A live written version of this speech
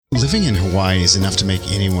Living in Hawaii is enough to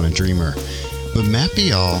make anyone a dreamer, but Matt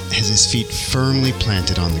Beall has his feet firmly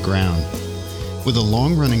planted on the ground. With a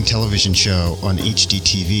long-running television show on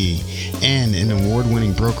HDTV and an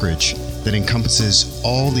award-winning brokerage that encompasses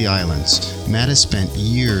all the islands, Matt has spent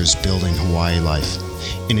years building Hawaii Life,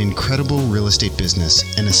 an incredible real estate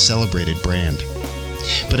business and a celebrated brand.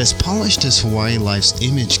 But as polished as Hawaii Life's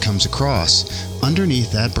image comes across,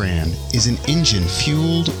 underneath that brand is an engine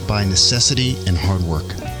fueled by necessity and hard work.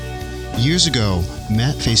 Years ago,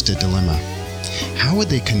 Matt faced a dilemma. How would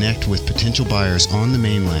they connect with potential buyers on the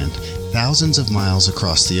mainland, thousands of miles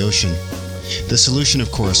across the ocean? The solution,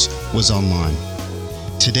 of course, was online.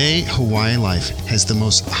 Today, Hawaii Life has the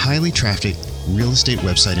most highly trafficked real estate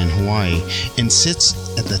website in Hawaii and sits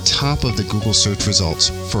at the top of the Google search results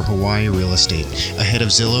for Hawaii real estate, ahead of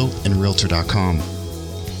Zillow and Realtor.com.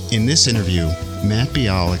 In this interview, Matt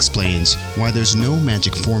Beall explains why there's no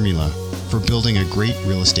magic formula for building a great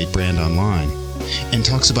real estate brand online, and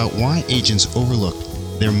talks about why agents overlook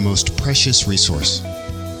their most precious resource,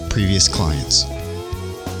 previous clients.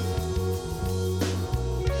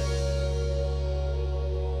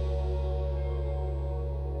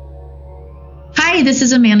 Hi, this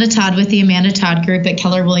is Amanda Todd with the Amanda Todd Group at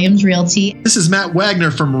Keller Williams Realty. This is Matt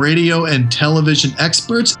Wagner from Radio and Television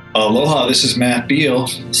Experts. Aloha, this is Matt Beall,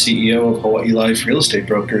 CEO of Hawaii Life Real Estate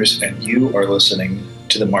Brokers, and you are listening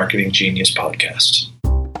to the Marketing Genius Podcast.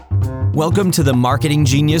 Welcome to the Marketing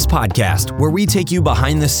Genius Podcast, where we take you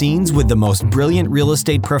behind the scenes with the most brilliant real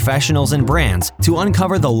estate professionals and brands to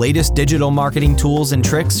uncover the latest digital marketing tools and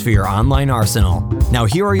tricks for your online arsenal. Now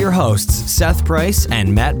here are your hosts, Seth Price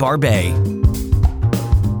and Matt Barbay.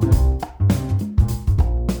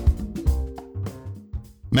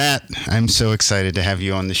 Matt, I'm so excited to have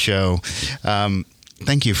you on the show.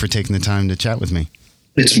 Thank you for taking the time to chat with me.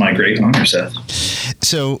 It's my great honor, Seth.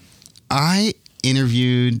 So I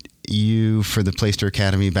interviewed you for the Playster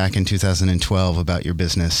Academy back in 2012 about your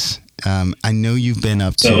business. I know you've been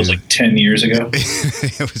up to... So it was like 10 years ago?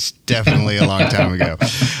 It was definitely a long time ago.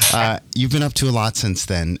 You've been up to a lot since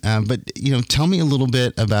then. But, tell me a little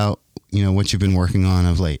bit about, what you've been working on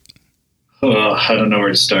of late. I don't know where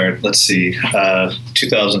to start. Let's see.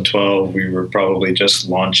 2012, we were probably just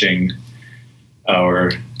launching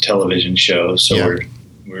our television show. So yeah.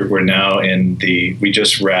 we're now we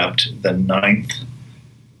just wrapped the 9th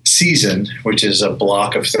season, which is a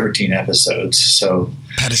block of 13 episodes. So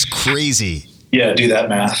that is crazy. Yeah, do that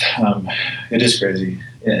math. It is crazy.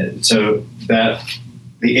 So the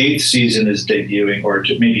 8th season is debuting, or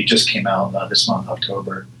maybe just came out this month,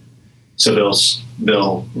 October. So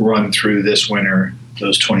they'll run through this winter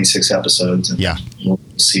those 26 episodes, and we'll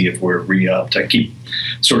see if we're re-upped. I keep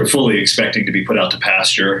sort of fully expecting to be put out to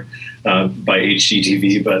pasture by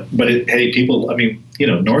HGTV, but hey, people,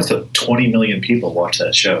 north of 20 million people watch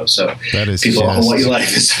that show. So that is people on Hawaii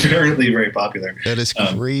Life is apparently very popular. That is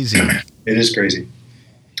crazy. It is crazy.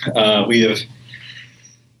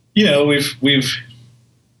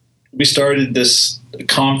 We started this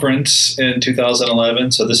conference in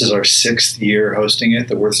 2011, so this is our 6th year hosting it,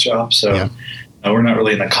 the Worth Shop. So we're not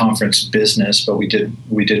really in the conference business, but we did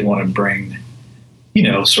want to bring,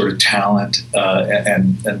 sort of talent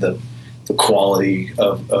and the quality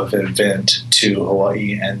of an event to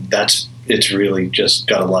Hawaii, and it's really just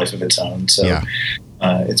got a life of its own. So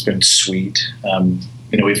it's been sweet.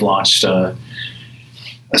 We've launched a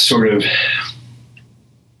sort of,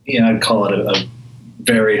 I'd call it a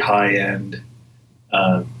very high end.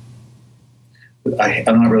 I'm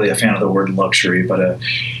not really a fan of the word luxury, but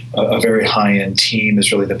a very high end team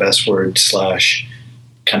is really the best word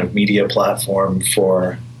 / kind of media platform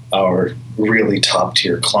for our really top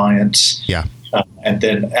tier clients. Yeah. And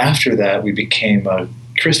then after that, we became a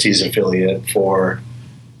Christie's affiliate for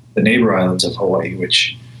the neighbor islands of Hawaii,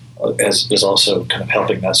 which is also kind of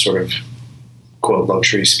helping that sort of quote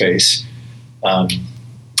luxury space.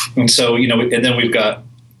 And so, and then we've got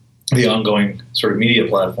the ongoing sort of media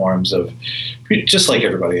platforms of, just like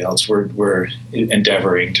everybody else, we're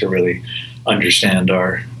endeavoring to really understand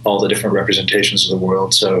all the different representations of the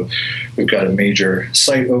world. So we've got a major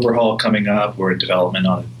site overhaul coming up. We're in development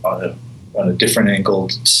on a different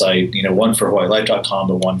angled site, one for HawaiiLife.com,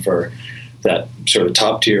 but one for that sort of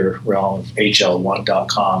top tier realm of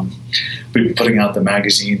HL1.com. We've been putting out the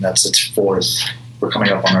magazine. That's its 4th. We're coming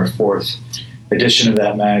up on our 4th edition of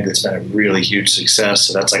that mag. It's been a really huge success.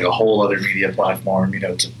 So that's like a whole other media platform.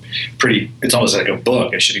 It's almost like a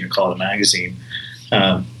book. I shouldn't even call it a magazine.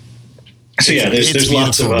 There's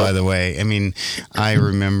lots of. By the way, I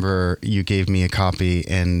remember you gave me a copy,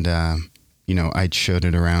 and I showed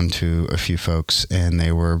it around to a few folks, and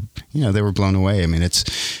they were blown away. I mean, it's,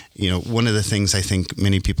 one of the things I think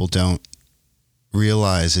many people don't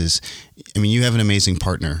realize is, I mean, you have an amazing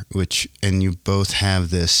partner, and you both have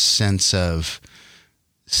this sense of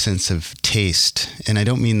taste. And I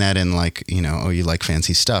don't mean that in like, you like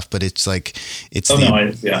fancy stuff, but it's like, it's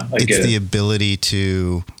the ability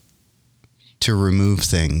to remove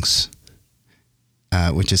things,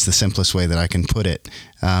 which is the simplest way that I can put it.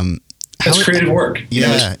 It's creative work.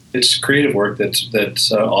 Yeah. It's creative work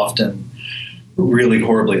that's often really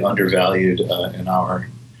horribly undervalued in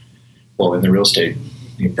the real estate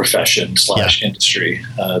profession / industry,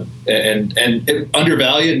 and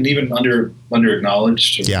undervalued and even under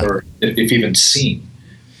acknowledged, or if even seen.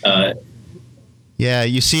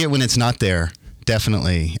 You see it when it's not there.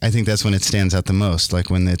 Definitely. I think that's when it stands out the most, like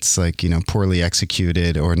when it's like, poorly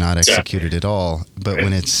executed or not executed at all. But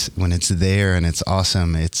when it's there and it's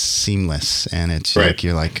awesome, it's seamless, and it's like,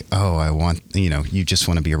 you're like, oh, I want, you just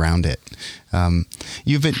want to be around it.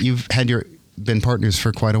 You've been partners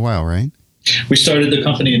for quite a while, right? We started the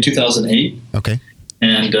company in 2008. Okay.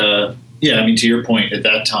 And to your point, at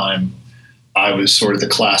that time, I was sort of the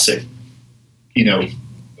classic,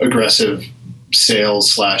 aggressive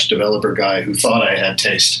sales / developer guy who thought I had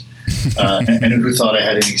taste, and who thought I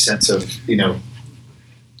had any sense of,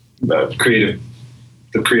 the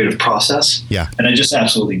creative process. Yeah. And I just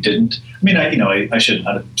absolutely didn't. I mean, I shouldn't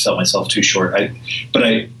have to sell myself too short.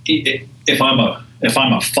 If I'm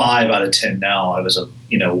a 5 out of 10 now, I was a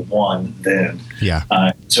 1 then.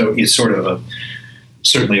 Yeah. So it's sort of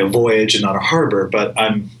certainly a voyage and not a harbor, but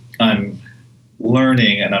I'm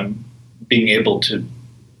learning, and I'm being able to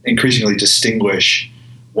increasingly distinguish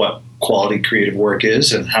what quality creative work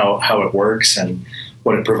is, and how it works, and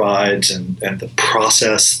what it provides, and the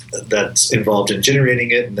process that's involved in generating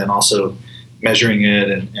it, and then also measuring it,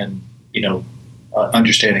 and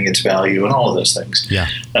understanding its value, and all of those things. Yeah.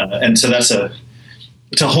 And so it's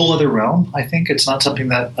a whole other realm. I think it's not something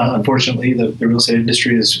that, unfortunately, the real estate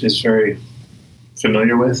industry is very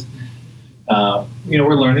familiar with.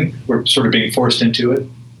 We're learning. We're sort of being forced into it.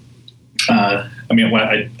 I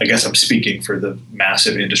guess I'm speaking for the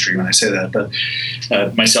massive industry when I say that, but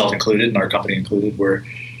myself included, and our company included, we're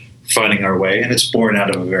finding our way, and it's born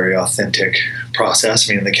out of a very authentic process.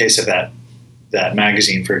 I mean, in the case of that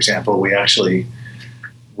magazine, for example, we actually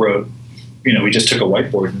wrote, we just took a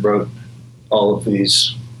whiteboard and wrote all of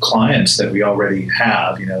these clients that we already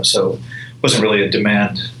have, so it wasn't really a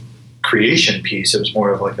demand creation piece. It was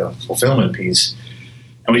more of like a fulfillment piece.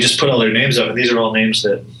 And we just put all their names up, and these are all names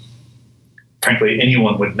that, frankly,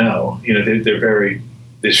 anyone would know. They're very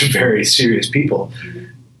serious people.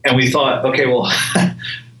 And we thought, okay, well,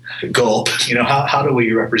 gulp, how do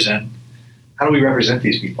we represent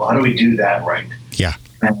these people? How do we do that right? Yeah.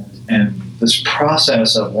 And this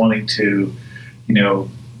process of wanting to,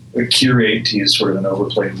 curate, to use sort of an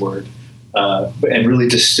overplayed word, and really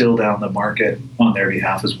distill down the market on their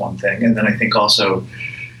behalf is one thing. And then I think also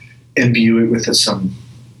imbue it with some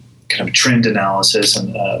kind of trend analysis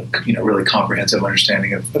and really comprehensive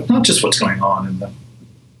understanding of not just what's going on in the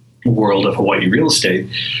world of Hawaii real estate,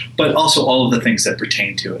 but also all of the things that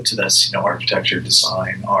pertain to it. So that's architecture,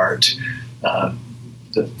 design, art,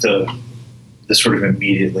 the sort of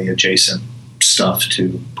immediately adjacent stuff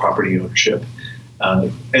to property ownership,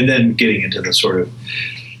 and then getting into the sort of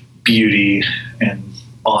beauty and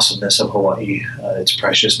awesomeness of Hawaii, its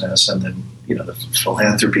preciousness, and then the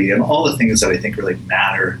philanthropy and all the things that I think really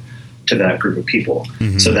matter to that group of people.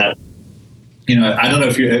 Mm-hmm. So that, I don't know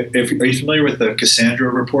are you familiar with the Cassandra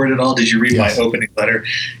report at all? Did you read my opening letter?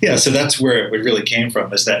 Yeah. So that's where it really came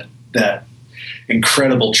from, is that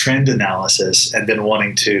incredible trend analysis, and then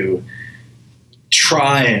wanting to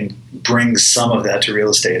try and bring some of that to real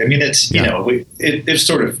estate. I mean, it's, it's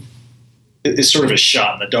sort of a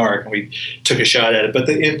shot in the dark, and we took a shot at it, but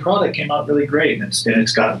the end product came out really great, and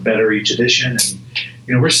it's gotten better each edition,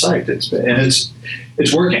 and we're psyched.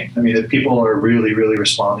 It's working. I mean, the people are really, really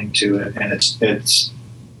responding to it, and it's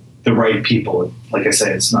the right people. Like I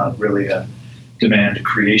say, it's not really a demand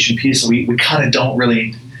creation piece. We kind of don't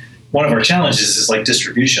really. One of our challenges is like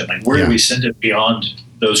distribution. Like, where do we send it beyond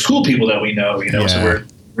those cool people that we know? So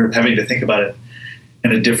we're having to think about it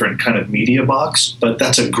in a different kind of media box, but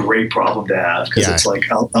that's a great problem to have, because it's like,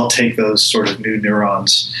 I'll take those sort of new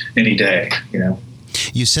neurons any day,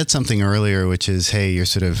 You said something earlier, which is, hey, you're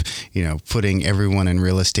sort of, putting everyone in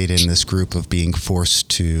real estate in this group of being forced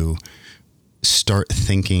to start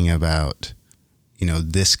thinking about,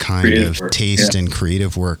 this kind creative of work. Taste and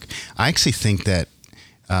creative work. I actually think that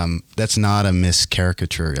that's not a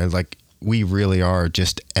miscaricature. Like, we really are,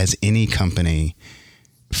 just as any company,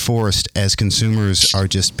 forced as consumers are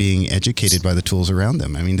just being educated by the tools around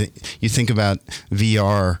them. I mean, you think about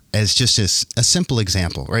VR as just a simple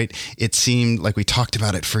example, right? It seemed like we talked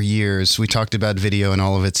about it for years. We talked about video and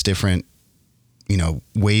all of its different,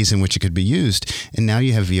 ways in which it could be used. And now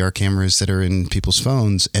you have VR cameras that are in people's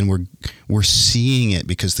phones, and we're seeing it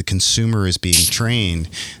because the consumer is being trained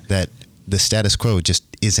that the status quo just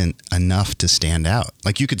isn't enough to stand out.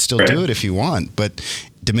 Like, you could still do it if you want, but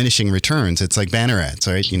diminishing returns. It's like banner ads,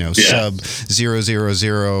 right? Sub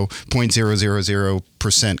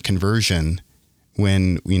 0.000% conversion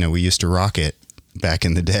when, we used to rock it back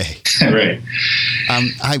in the day. Right.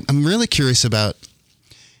 I'm really curious about,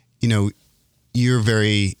 you're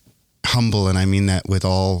very humble, and I mean that with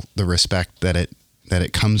all the respect that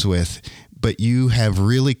it comes with, but you have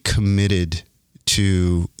really committed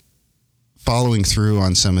to following through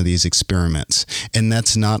on some of these experiments, and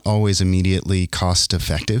that's not always immediately cost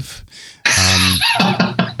effective. But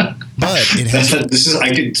it has.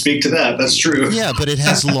 I can speak to that. That's true. Yeah, but it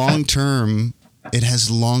has long term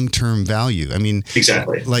value. I mean,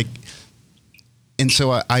 exactly. And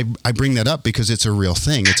so I bring that up because it's a real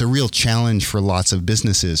thing. It's a real challenge for lots of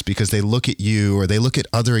businesses because they look at you or they look at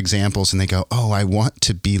other examples and they go, "Oh, I want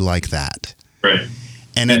to be like that." Right.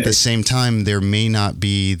 And at the same time, there may not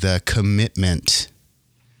be the commitment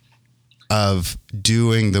of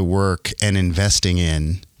doing the work and investing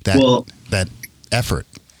in that effort.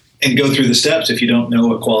 And go through the steps. If you don't know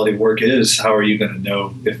what quality work is, how are you going to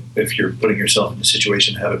know if you're putting yourself in a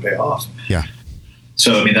situation to have it pay off? Yeah.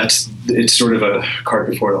 So, I mean, it's sort of a cart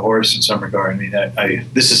before the horse in some regard. I mean,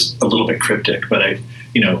 this is a little bit cryptic, but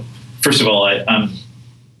first of all, I'm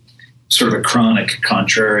sort of a chronic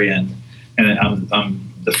contrarian, and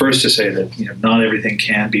I'm the first to say that not everything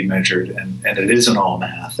can be measured, and it isn't all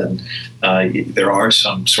math, and there are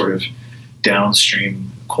some sort of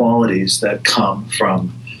downstream qualities that come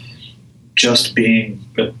from just being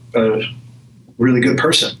a really good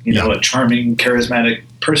person, a charming, charismatic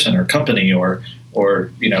person or company or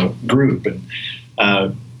group, and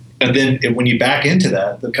then when you back into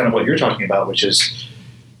that, the kind of what you're talking about, which is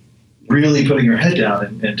really putting your head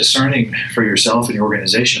down and discerning for yourself and your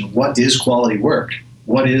organization what is quality work,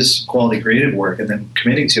 what is quality creative work, and then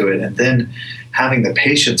committing to it, and then having the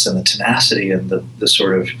patience and the tenacity and the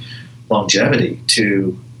sort of longevity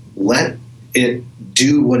to let it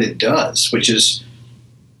do what it does, which is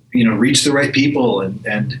reach the right people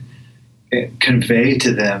and convey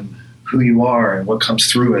to them who you are and what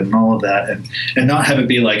comes through it and all of that, and not have it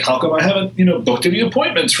be like, how come I haven't booked any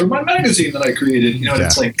appointments for my magazine that I created? And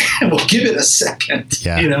it's like, well, give it a second.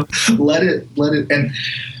 Let it. And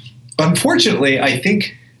unfortunately, I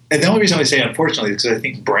think, and the only reason I say unfortunately is because I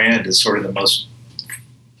think brand is sort of the most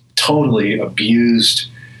totally abused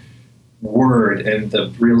word in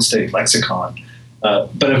the real estate lexicon.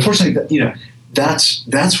 But unfortunately, that's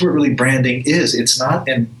what really branding is. It's not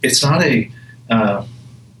an inside out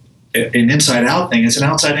thing. It's an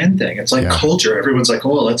outside in thing. It's like culture. Everyone's like,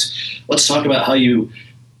 oh, let's talk about how you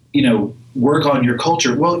work on your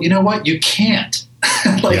culture. Well, you know what? You can't.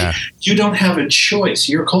 You don't have a choice.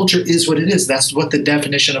 Your culture is what it is. That's what the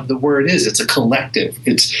definition of the word is. It's a collective.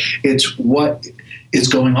 It's what is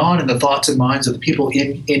going on in the thoughts and minds of the people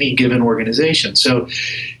in any given organization. So,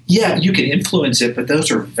 yeah, you can influence it, but those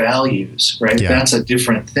are values, right? Yeah. That's a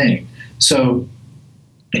different thing. So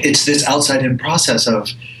it's this outside-in process of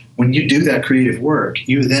when you do that creative work,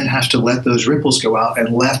 you then have to let those ripples go out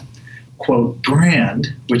and let, quote,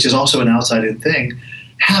 brand, which is also an outside-in thing,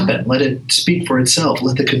 happen. Let it speak for itself.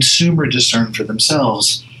 Let the consumer discern for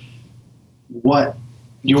themselves what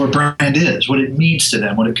your brand is, what it means to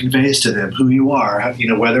them, what it conveys to them, who you are,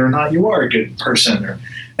 whether or not you are a good person,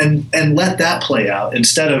 and let that play out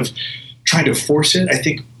instead of trying to force it. I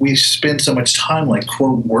think we spend so much time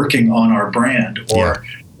quote, working on our brand or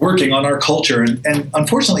working on our culture. And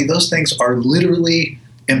unfortunately, those things are literally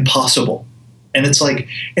impossible. And it's and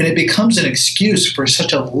it becomes an excuse for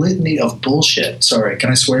such a litany of bullshit. Sorry,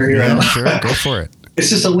 can I swear here? Yeah, sure, go for it.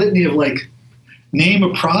 It's just a litany of name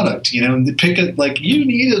a product, and pick it you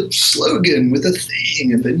need a slogan with a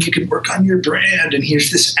thing, and then you can work on your brand, and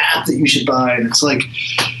here's this app that you should buy. And it's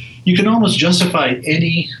you can almost justify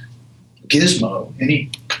any gizmo,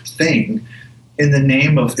 any thing in the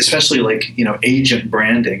name of, especially agent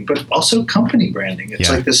branding, but also company branding. It's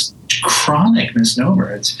this chronic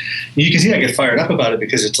misnomer. You can see I get fired up about it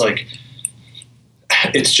because it's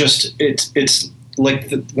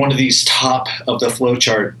one of these top of the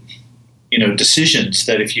flowchart, decisions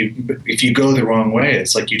that if you go the wrong way,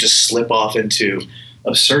 it's you just slip off into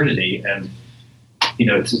absurdity, and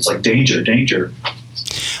it's danger.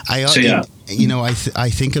 I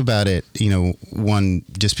think about it, one,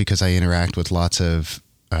 just because I interact with lots of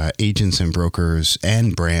agents and brokers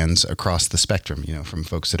and brands across the spectrum, from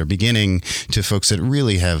folks that are beginning to folks that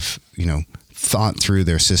really have, thought through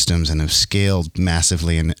their systems and have scaled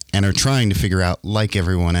massively and are trying to figure out, like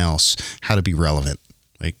everyone else, how to be relevant.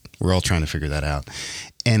 Like, we're all trying to figure that out.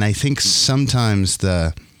 And I think sometimes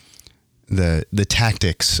the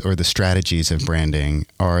tactics or the strategies of branding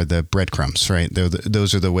are the breadcrumbs, right?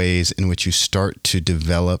 Those are the ways in which you start to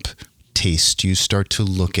develop taste. You start to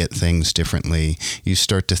look at things differently. You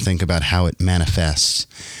start to think about how it manifests.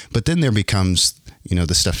 But then there becomes,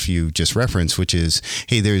 the stuff you just referenced, which is,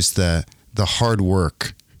 hey, there's the hard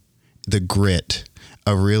work, the grit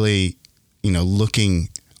of really, looking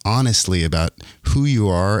honestly about who you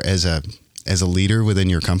are as a leader within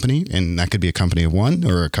your company, and that could be a company of one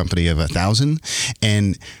or a company of 1,000,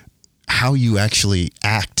 and how you actually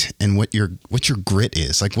act and what your grit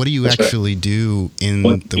is. Like, what do you actually do in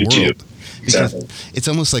the world? Because it's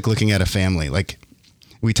almost like looking at a family. Like,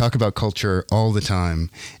 we talk about culture all the time,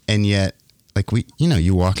 and yet, like,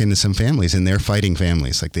 you walk into some families and they're fighting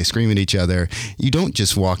families. Like, they scream at each other. You don't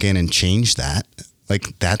just walk in and change that.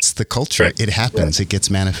 Like, that's the culture. Right. It happens. Right. It gets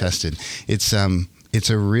manifested. It's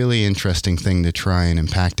a really interesting thing to try and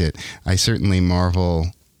impact it. I certainly marvel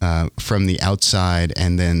from the outside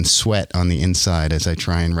and then sweat on the inside as I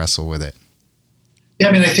try and wrestle with it. Yeah,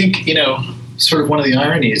 I think, sort of one of the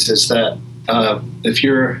ironies is that if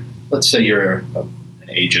you're, let's say you're an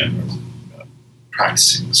agent or a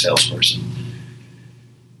practicing salesperson,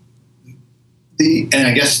 and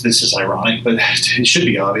I guess this is ironic, but it should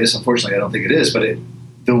be obvious. Unfortunately, I don't think it is. But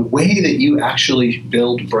the way that you actually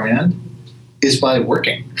build brand is by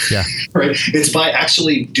working. Yeah. Right. It's by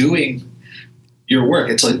actually doing your work.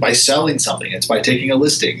 It's like by selling something. It's by taking a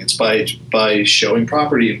listing. It's by showing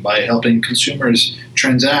property and by helping consumers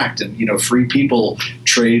transact and free people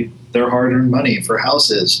trade their hard-earned money for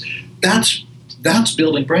houses. That's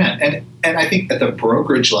building brand. And I think at the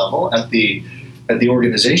brokerage level, at the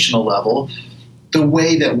organizational level, the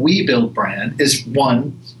way that we build brand is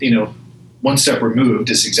one step removed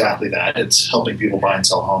is exactly that. It's helping people buy and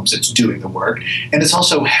sell homes. It's doing the work. And it's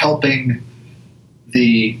also helping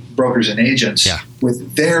the brokers and agents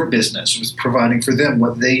with their business, with providing for them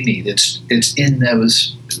what they need. It's in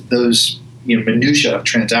those minutia of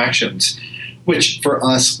transactions, which for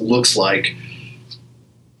us looks like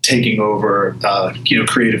taking over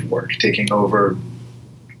creative work, taking over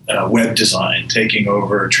web design, taking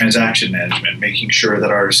over transaction management, making sure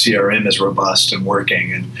that our CRM is robust and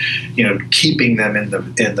working, and keeping them in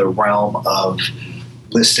the realm of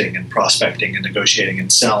listing and prospecting and negotiating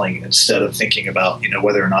and selling, instead of thinking about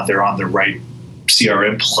whether or not they're on the right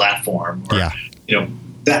CRM platform or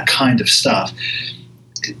that kind of stuff.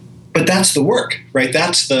 But that's the work, right?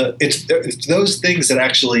 It's those things that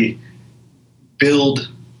actually build,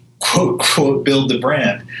 quote, build the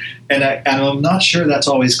brand. And I'm not sure that's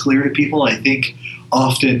always clear to people. I think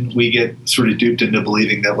often we get sort of duped into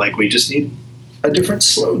believing that, like, we just need a different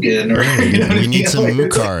slogan, or we need some moo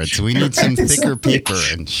cards. We need some thicker paper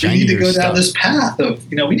and shinier. We need to go stuff down this path of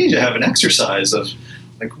we need to have an exercise of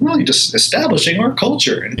like really just establishing our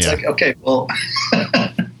culture. And it's like, okay, well,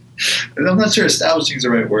 I'm not sure establishing is the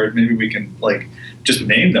right word. Maybe we can just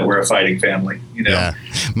name that we're a fighting family. Yeah.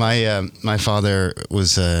 My father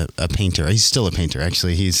was a painter. He's still a painter,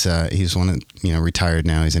 actually. He's one of, retired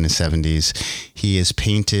now. He's in his 70s. He has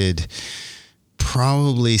painted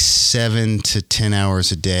probably 7 to 10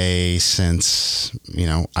 hours a day since,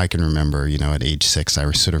 I can remember, at age 6,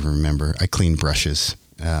 I sort of remember I cleaned brushes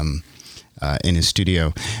in his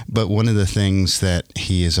studio. But one of the things that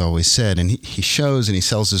he has always said, and he shows and he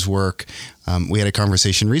sells his work. We had a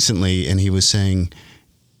conversation recently and he was saying,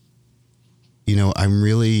 I'm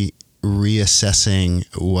really reassessing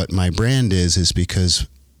what my brand is because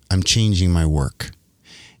I'm changing my work.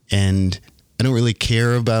 And I don't really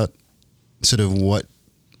care about sort of what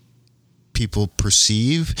people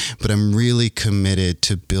perceive, but I'm really committed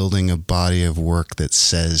to building a body of work that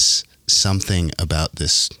says something about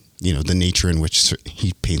this, the nature in which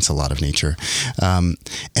he paints a lot of nature. And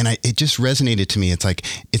it just resonated to me. It's like,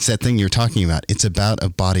 it's that thing you're talking about. It's about a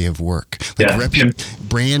body of work.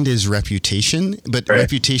 Brand is reputation, but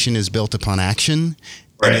reputation is built upon action,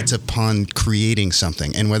 and it's upon creating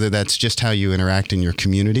something. And whether that's just how you interact in your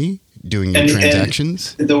community, doing your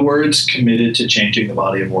transactions. And the words committed to changing the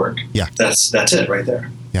body of work. Yeah. That's it right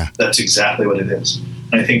there. Yeah. That's exactly what it is.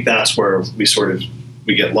 And I think that's where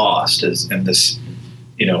we get lost is in this,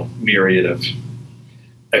 myriad of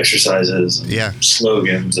exercises and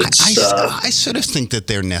slogans and stuff. I sort of think that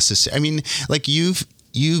they're necessary. I mean, like you've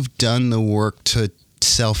done the work to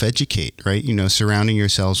self-educate, right? Surrounding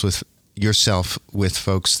yourself with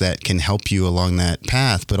folks that can help you along that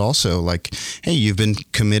path, but also like, hey, you've been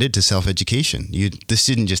committed to self-education. This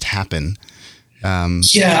didn't just happen.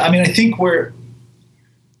 Yeah, I mean, I think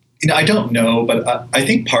I don't know, but I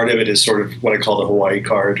think part of it is sort of what I call the Hawaii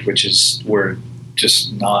card, which is we're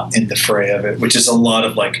just not in the fray of it, which is a lot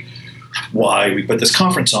of like why we put this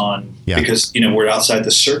conference on, because, we're outside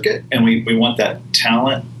the circuit and we want that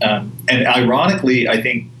talent. And ironically, I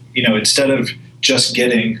think, instead of just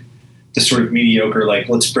getting the sort of mediocre, like,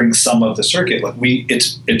 let's bring some of the circuit, like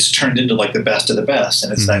it's turned into like the best of the best.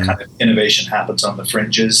 And it's that kind of innovation happens on the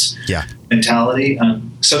fringes mentality.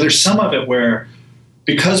 So there's some of it where,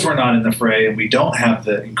 because we're not in the fray and we don't have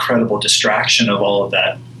the incredible distraction of all of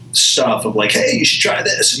that stuff of like, hey, you should try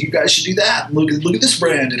this and you guys should do that. And look at this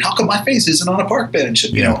brand and how come my face isn't on a park bench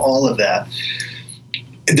and all of that.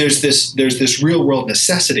 There's this real world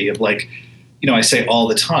necessity of like, I say all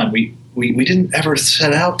the time, we didn't ever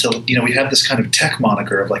set out to, we have this kind of tech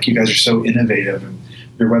moniker of like, you guys are so innovative and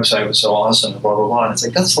your website was so awesome and blah, blah, blah. And it's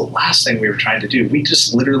like, that's the last thing we were trying to do. We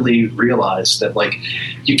just literally realized that like,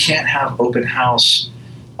 you can't have open house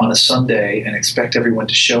on a Sunday and expect everyone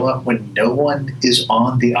to show up when no one is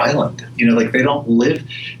on the island. Like they don't live,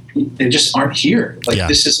 they just aren't here. Like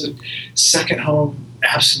this is a second home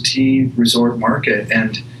absentee resort market,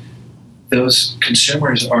 and those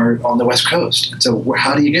consumers are on the West Coast. And so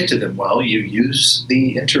how do you get to them? Well, you use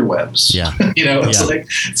the interwebs. It's like,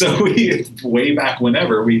 so we, way back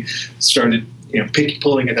whenever we started,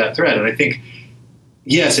 pulling at that thread. And I think,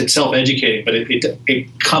 yes, it's self-educating, but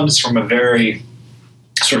it comes from a very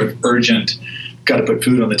sort of urgent, got to put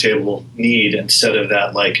food on the table need, instead of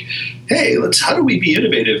that like, hey, how do we be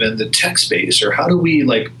innovative in the tech space, or how do we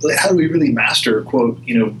really master, quote,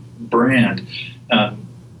 brand.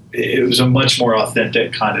 It was a much more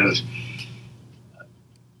authentic kind of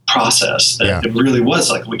process that it really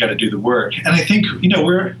was like, we got to do the work. And I think,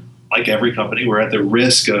 we're like every company, we're at the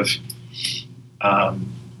risk of kind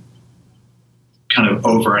of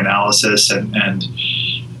over analysis and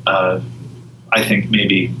I think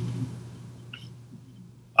maybe,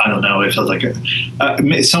 I don't know, it feels like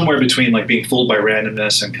somewhere between like being fooled by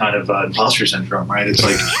randomness and kind of imposter syndrome, right? It's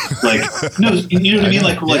like no, you know what I mean?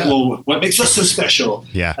 Like, well, what makes us so special?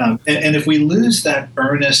 Yeah. And if we lose that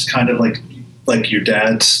earnest kind of like your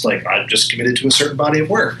dad's, like, I'm just committed to a certain body of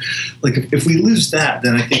work. Like if we lose that,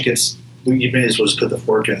 then I think you may as well just put the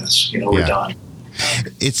fork in us. We're done.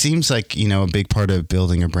 It seems like, a big part of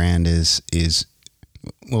building a brand is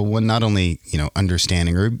well, one, not only,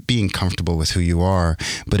 understanding or being comfortable with who you are,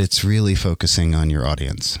 but it's really focusing on your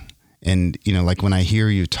audience. And, like when I hear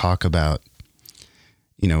you talk about,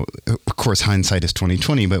 of course, hindsight is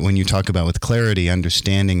 20/20, but when you talk about with clarity,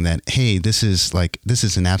 understanding that, hey, this is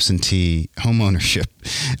an absentee homeownership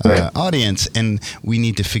audience, and we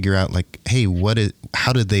need to figure out like, hey,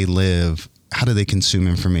 how did they live? How do they consume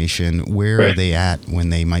information? Where are they at when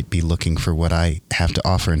they might be looking for what I have to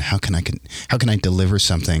offer? And how can I deliver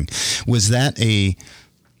something? Was that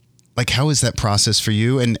how is that process for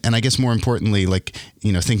you? And I guess more importantly, like,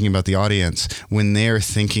 thinking about the audience when they're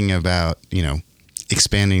thinking about,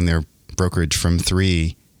 expanding their brokerage from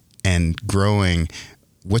 3 and growing,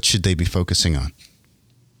 what should they be focusing on?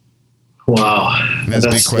 Wow. That's a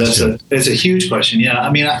big question. It's a huge question. Yeah. I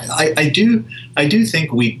mean, I do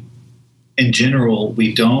think in general,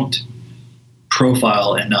 we don't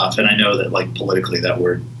profile enough. And I know that like politically that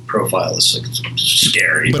word profile is like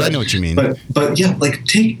scary. But I know what you mean. But yeah,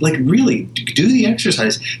 really do the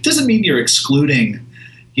exercise. It doesn't mean you're excluding,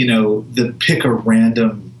 pick a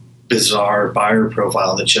random bizarre buyer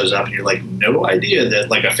profile that shows up and you're like, no idea that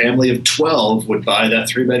like a family of 12 would buy that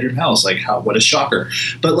 3-bedroom house. Like what a shocker.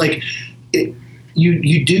 But like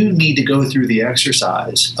you do need to go through the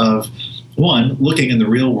exercise of, one, looking in the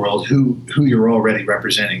real world who you're already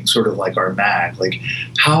representing, sort of like our mag, like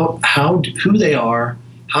who they are,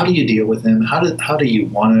 how do you deal with them, how do you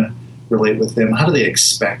want to relate with them, how do they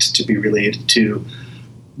expect to be related to,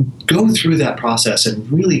 go through that process. And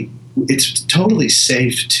really, it's totally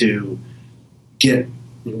safe to get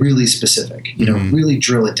really specific, really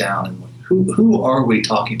drill it down, and who are we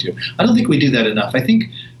talking to? I don't think we do that enough. I think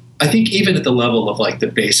even at the level of like the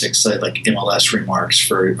basics, like MLS remarks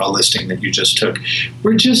for a listing that you just took,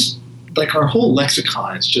 we're just like, our whole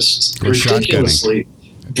lexicon is just ridiculously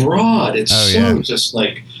broad. It's just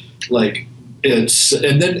like it's,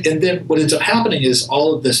 and then what ends up happening is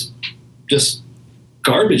all of this just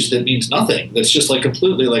garbage that means nothing. That's just like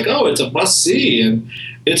completely like, oh, it's a must see and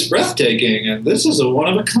it's breathtaking and this is a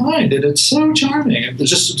one of a kind and it's so charming, and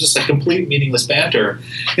it's just a complete meaningless banter,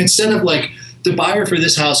 instead of like the buyer for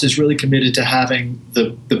this house is really committed to having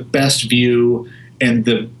the best view and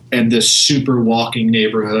the super walking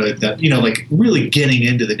neighborhood that, like really getting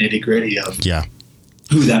into the nitty gritty of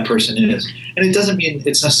who that person is. And it doesn't mean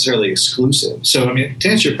it's necessarily exclusive. So, I mean, to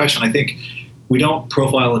answer your question, I think we don't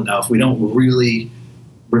profile enough. We don't really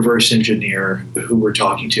reverse engineer who we're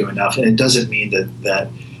talking to enough. And it doesn't mean that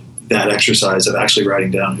exercise of actually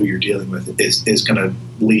writing down who you're dealing with is going to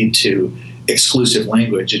lead to exclusive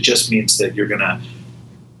language. It just means that you're going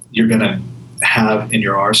to have in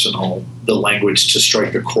your arsenal the language to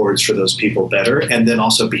strike the chords for those people better, and then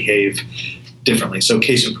also behave differently. So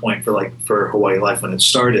case in point for Hawaii Life, when it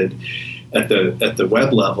started at the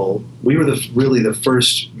web level, we were really the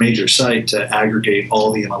first major site to aggregate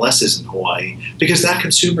all the MLSs in Hawaii, because that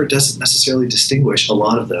consumer doesn't necessarily distinguish, a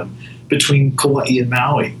lot of them, between Kauai and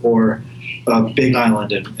Maui, or Big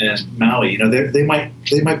Island and Maui. They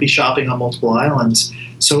might be shopping on multiple islands,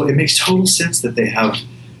 so it makes total sense that they have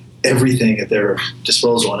everything at their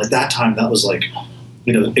disposal. And at that time, that was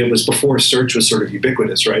it was before search was sort of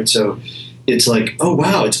ubiquitous, right? So it's like, oh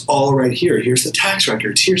wow, it's all right here. Here's the tax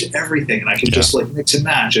records. Here's everything, and I can just mix and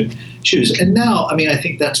match and choose. And now, I mean, I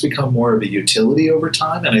think that's become more of a utility over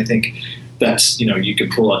time, and I think that's you can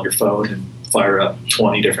pull out your phone and fire up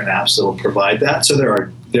 20 different apps that will provide that. So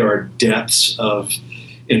there are depths of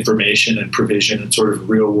information and provision and sort of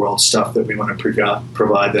real world stuff that we want to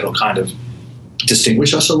provide that'll kind of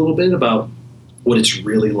distinguish us a little bit about what it's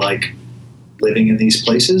really like living in these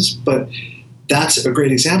places. But that's a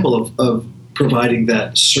great example of providing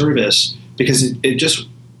that service, because it just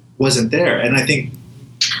wasn't there. And I think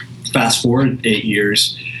fast forward 8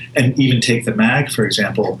 years, and even take the mag, for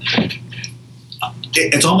example,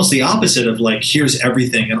 it's almost the opposite of here's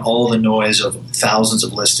everything and all the noise of thousands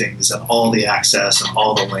of listings and all the access and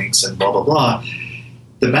all the links and blah, blah, blah.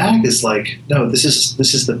 The mag is no, this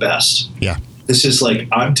is the best. Yeah. This is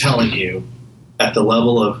I'm telling you, at the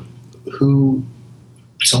level of who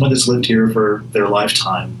someone that's lived here for their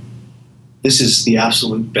lifetime, this is the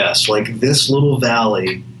absolute best. This little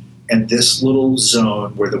valley and this little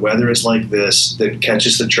zone where the weather is like this, that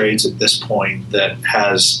catches the trades at this point, that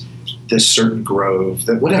has this certain grove,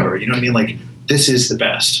 that whatever, you know what I mean? This is the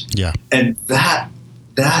best. Yeah. And that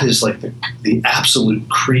is the absolute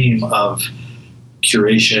cream of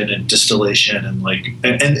curation and distillation, and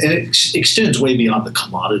and it extends way beyond the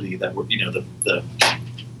commodity that we're, the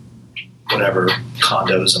whatever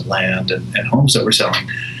condos and land and homes that we're selling.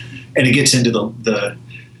 And it gets into the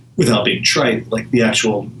without being trite, the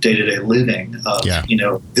actual day-to-day living of,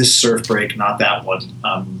 this surf break, not that one,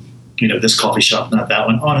 this coffee shop, not that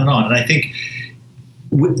one, on and on. And I think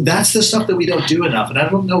that's the stuff that we don't do enough. And I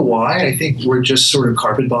don't know why. I think we're just sort of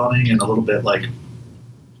carpet bombing and a little bit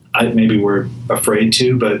maybe we're afraid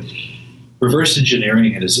to, but reverse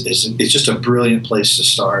engineering it is just a brilliant place to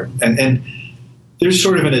start. And there's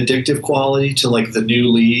sort of an addictive quality to the new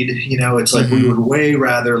lead. It's we would way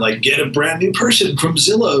rather get a brand new person from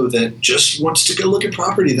Zillow that just wants to go look at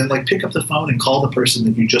property than pick up the phone and call the person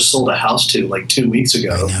that you just sold a house to 2 weeks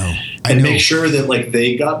ago. I know. Make sure that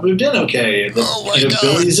they got moved in okay, and that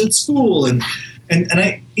Billy's at school, and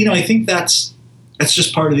I think that's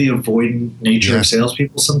just part of the avoidant nature of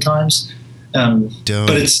salespeople sometimes. But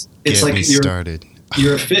it's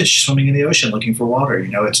you're a fish swimming in the ocean looking for water.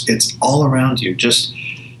 It's all around you. Just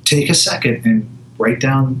take a second and write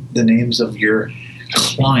down the names of your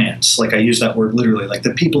clients. I use that word literally,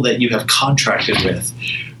 the people that you have contracted with.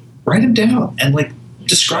 Write them down and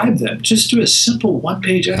describe them. Just do a simple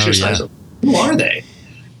one-page exercise of who are they.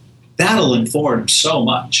 That'll inform so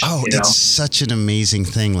much. Oh, it's such an amazing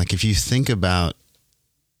thing. If you think about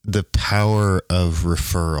the power of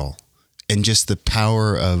referral and just the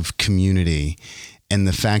power of community, and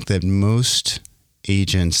the fact that most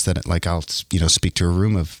agents that I'll speak to a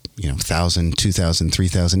room of 1,000, 2,000,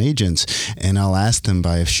 3,000 agents, and I'll ask them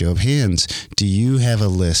by a show of hands, do you have a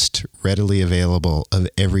list readily available of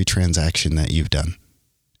every transaction that you've done,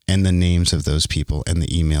 and the names of those people and the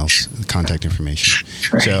emails, the contact information?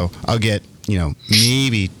 Right. So I'll get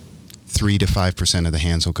maybe 3 to 5% of the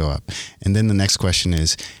hands will go up. And then the next question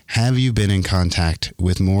is, have you been in contact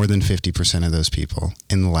with more than 50% of those people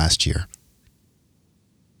in the last year?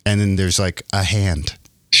 And then there's a hand.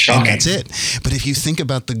 Shocking. And that's it. But if you think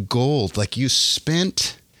about the gold, you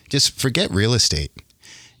spent, just forget real estate.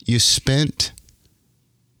 You spent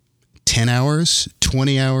 10 hours,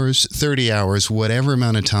 20 hours, 30 hours, whatever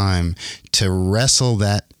amount of time to wrestle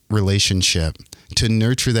that relationship, to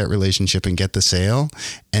nurture that relationship and get the sale.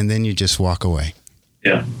 And then you just walk away.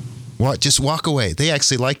 Yeah. Just walk away. They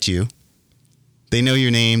actually liked you. They know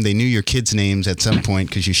your name. They knew your kids' names at some point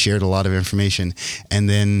because you shared a lot of information. And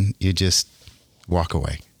then you just walk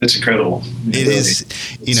away. It's incredible. It is,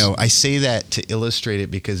 you know, I say that to illustrate it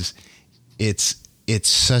because it's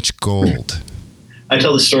such gold. I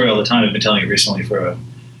tell this story all the time. I've been telling it recently for a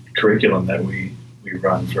curriculum that we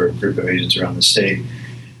run for a group of agents around the state.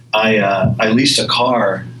 I leased a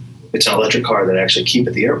car. It's an electric car that I actually keep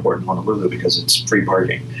at the airport in Honolulu because it's free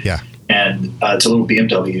parking. Yeah. And it's a little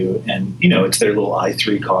BMW, and, you know, it's their little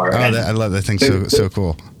i3 car. Oh, I love that thing. So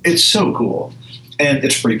cool. It's so cool. And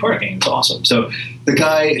it's free parking. It's awesome. So the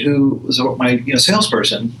guy who was my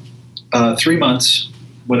salesperson, 3 months,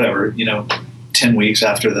 whatever, 10 weeks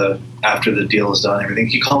after the deal is done and everything,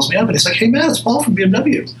 he calls me up and he's like, "Hey, man, it's Paul from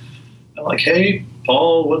BMW." I'm like, "Hey,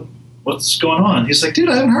 Paul, what's going on?" He's like, "Dude,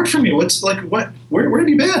 I haven't heard from you. What's like, what? Where have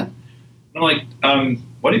you been?" And I'm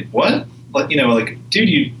like, what? Like,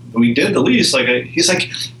 dude, we did the lease. He's like,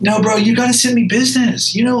 "No, bro, you got to send me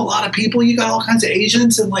business. You know, a lot of people. You got all kinds of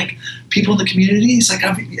agents and like people in the community." He's like,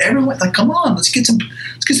 "Everyone, like, come on, let's get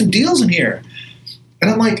some deals in here." And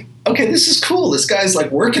I'm like, "Okay, this is cool. This guy's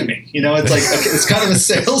like working me." It's like, okay, it's kind of a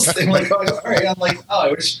sales thing. Like, all right. I'm like, "Oh,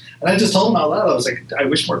 I wish." And I just told him out loud, I was like, "I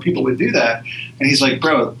wish more people would do that." And he's like,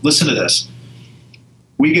 "Bro, listen to this.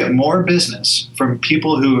 We get more business from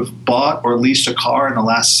people who have bought or leased a car in the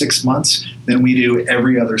last 6 months than we do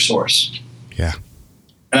every other source." Yeah.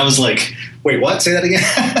 And I was like, "Wait, what? Say that again?"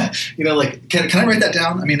 Can I write that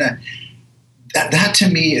down? I mean, that to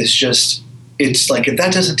me is just, it's like, if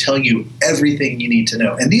that doesn't tell you everything you need to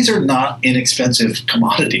know, and these are not inexpensive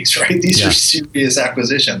commodities, right? These are serious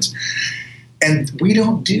acquisitions. And we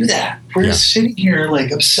don't do that. We're sitting here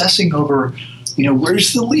like obsessing over,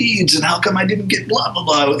 where's the leads and how come I didn't get blah, blah,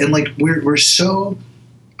 blah. And like, we're so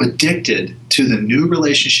addicted to the new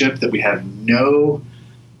relationship that we have no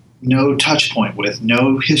touch point with,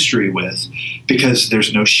 no history with, because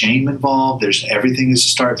there's no shame involved. Everything is to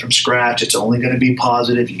start from scratch. It's only going to be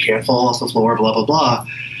positive. You can't fall off the floor, blah, blah, blah.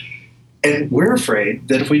 And we're afraid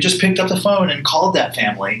that if we just picked up the phone and called that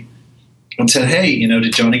family and said, "Hey,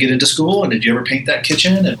 did Jonah get into school? And did you ever paint that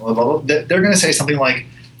kitchen?" And blah, blah, blah, they're going to say something like,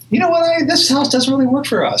 "You know what, this house doesn't really work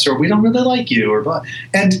for us," or "We don't really like you," or blah.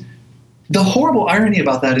 And the horrible irony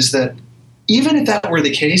about that is that even if that were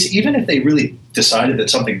the case, even if they really decided that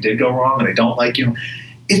something did go wrong and they don't like you,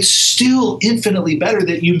 it's still infinitely better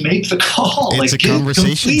that you make the call. It's a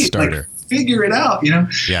conversation starter. Figure it out,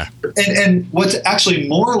 Yeah. And what's actually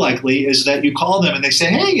more likely is that you call them and they say,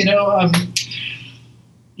 "Hey,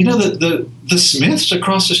 the Smiths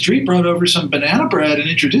across the street brought over some banana bread and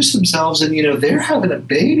introduced themselves, and they're having a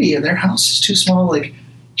baby and their house is too small. Like,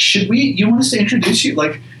 you want us to introduce you?"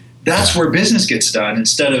 Like, that's where business gets done,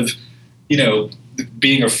 instead of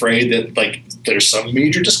being afraid that like there's some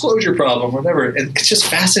major disclosure problem or whatever. And it's just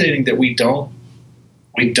fascinating that we don't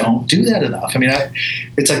do that enough. I mean,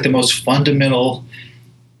 it's like the most fundamental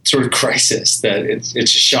sort of crisis that it's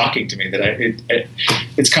shocking to me that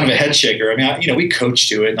it's kind of a head shaker. I mean, we coach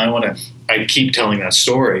to it, and I keep telling that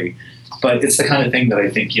story, but it's the kind of thing that I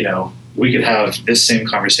think, we could have this same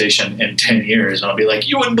conversation in 10 years and I'll be like,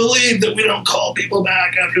 "You wouldn't believe that we don't call people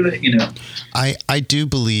back after that," I do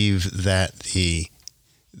believe that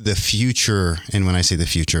the future, and when I say the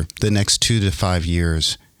future, the next 2 to 5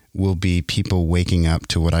 years will be people waking up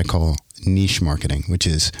to what I call niche marketing, which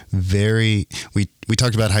is we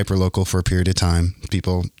talked about hyperlocal for a period of time.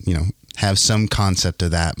 People, have some concept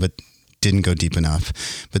of that, but didn't go deep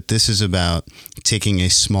enough. But this is about taking a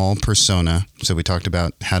small persona. So we talked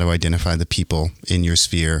about how to identify the people in your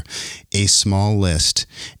sphere, a small list,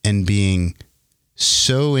 and being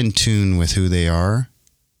so in tune with who they are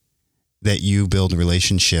that you build a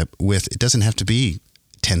relationship with. It doesn't have to be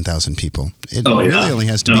 10,000 people. It really only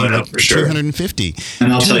has to be like 250.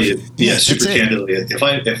 And I'll tell you, super candidly,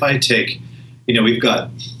 if I take, we've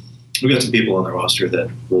got some people on the roster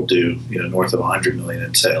that will do, north of 100 million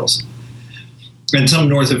in sales, and some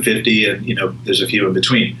north of 50, and there's a few in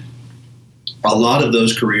between. A lot of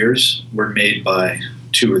those careers were made by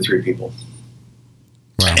 2 or 3 people.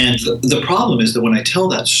 Wow. And the problem is that when I tell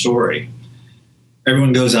that story,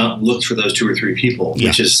 everyone goes out and looks for those 2 or 3 people,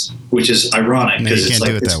 which is ironic, because you can't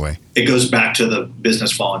do it that way. It goes back to the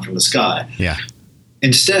business falling from the sky. Yeah.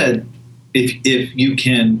 Instead, if you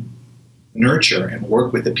can nurture and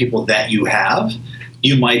work with the people that you have,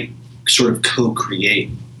 you might sort of co-create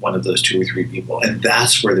one of those 2 or 3 people, and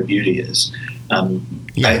that's where the beauty is.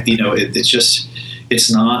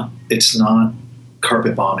 It's not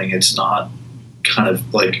carpet bombing. It's not kind of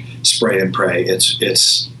like spray and pray.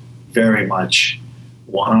 It's very much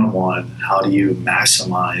one-on-one. How do you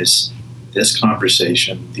maximize this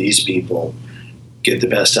conversation, these people, get the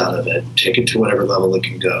best out of it, take it to whatever level it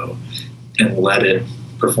can go, and let it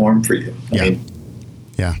perform for you. I mean,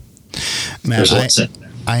 Matt, there's lots in there.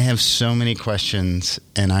 I have so many questions,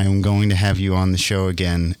 and I am going to have you on the show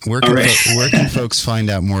again. Where can, where can folks find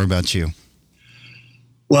out more about you?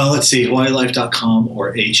 Well, let's see, HawaiiLife.com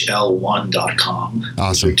or HL1.com.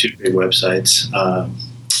 Awesome. Those are two big websites.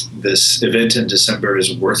 This event in December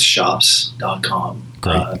is worthshops.com.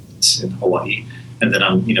 Great. It's in Hawaii. And then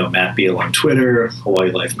I'm, Matt Beall on Twitter,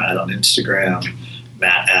 Hawaii Life Matt on Instagram,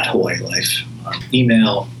 Matt at Hawaii Life on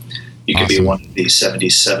email. You could be one of the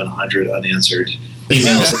 7,700 unanswered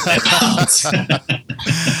emails.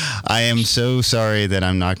 I am so sorry that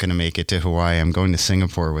I'm not going to make it to Hawaii. I'm going to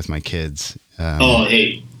Singapore with my kids.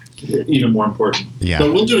 Hey, even more important. Yeah.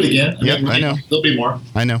 But we'll do it again. I know. There'll be more.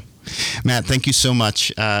 I know. Matt, thank you so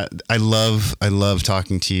much. I love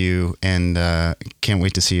talking to you, and can't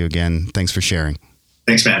wait to see you again. Thanks for sharing.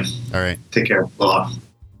 Thanks, man. All right. Take care. Aloha.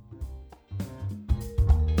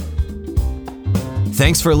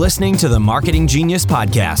 Thanks for listening to the Marketing Genius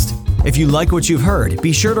Podcast. If you like what you've heard,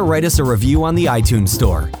 be sure to write us a review on the iTunes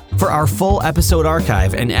Store. For our full episode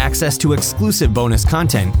archive and access to exclusive bonus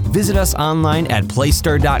content, visit us online at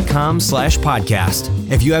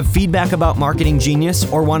playstir.com/podcast. If you have feedback about Marketing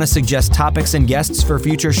Genius or want to suggest topics and guests for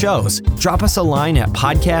future shows, drop us a line at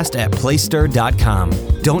podcast@playstir.com.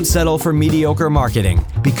 Don't settle for mediocre marketing.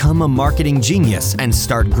 Become a marketing genius and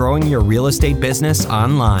start growing your real estate business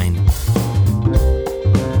online.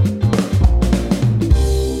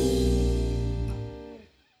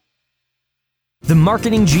 The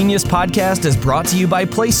Marketing Genius Podcast is brought to you by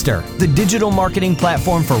Playstir, the digital marketing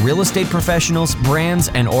platform for real estate professionals, brands,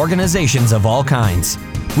 and organizations of all kinds.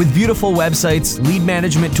 With beautiful websites, lead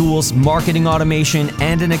management tools, marketing automation,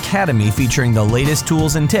 and an academy featuring the latest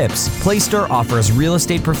tools and tips, Playstir offers real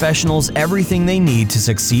estate professionals everything they need to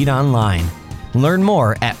succeed online. Learn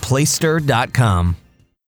more at playstir.com.